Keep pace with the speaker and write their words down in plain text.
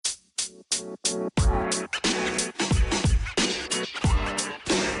Hello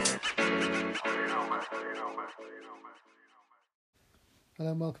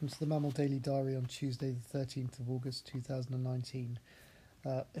and welcome to the Mammal Daily Diary on Tuesday the 13th of August 2019.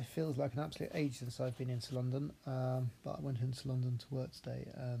 It feels like an absolute age since I've been into London, but I went into London to work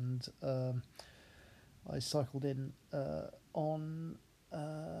today, and I cycled in on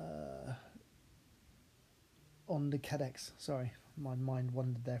the CADX. Sorry, my mind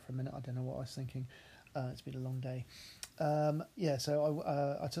wandered there for a minute. I don't know what I was thinking. It's been a long day. So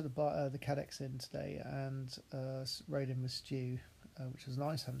I took the CADX in today and rode in with Stu, which was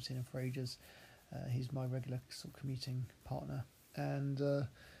nice. I haven't seen him for ages. He's my regular sort of commuting partner, and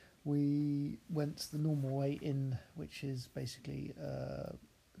we went the normal way in, which is basically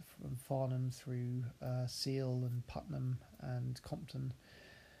from Farnham through Seal and Putnam and Compton,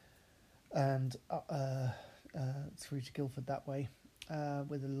 and through to Guildford that way,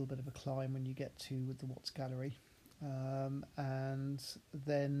 with a little bit of a climb when you get to the Watts Gallery. And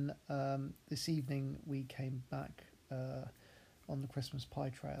then this evening we came back on the Christmas Pie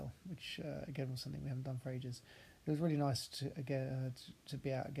Trail, which again was something we haven't done for ages. It was really nice to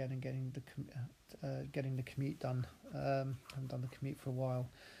be out again and getting the commute done. Haven't done the commute for a while,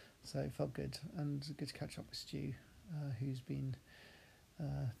 so it felt good, and good to catch up with Stu, who's been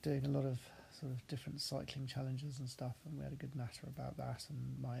doing a lot of sort of different cycling challenges and stuff, and we had a good natter about that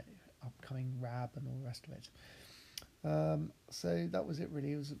and my upcoming RAB and all the rest of it. So that was it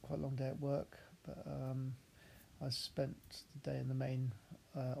really. It was quite a long day at work, but I spent the day in the main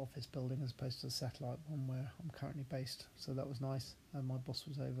office building as opposed to the satellite one where I'm currently based, so that was nice. And my boss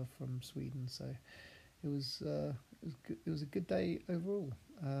was over from Sweden, so it was a good day overall.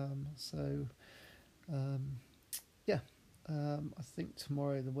 I think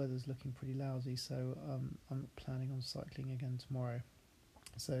tomorrow the weather's looking pretty lousy, so I'm not planning on cycling again tomorrow.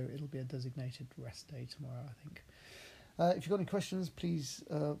 So it'll be a designated rest day tomorrow, I think. If you've got any questions, please,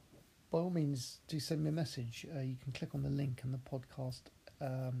 by all means, do send me a message. You can click on the link in the podcast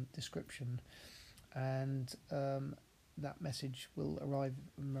description, and that message will arrive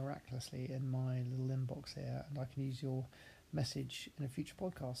miraculously in my little inbox here, and I can use your message in a future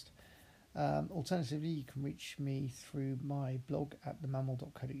podcast. Alternatively, you can reach me through my blog at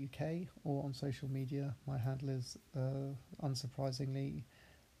themammal.co.uk or on social media. My handle is, unsurprisingly,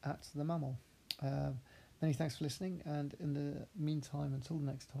 at themammal. Many thanks for listening, and in the meantime, until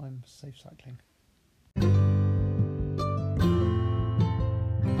next time, safe cycling.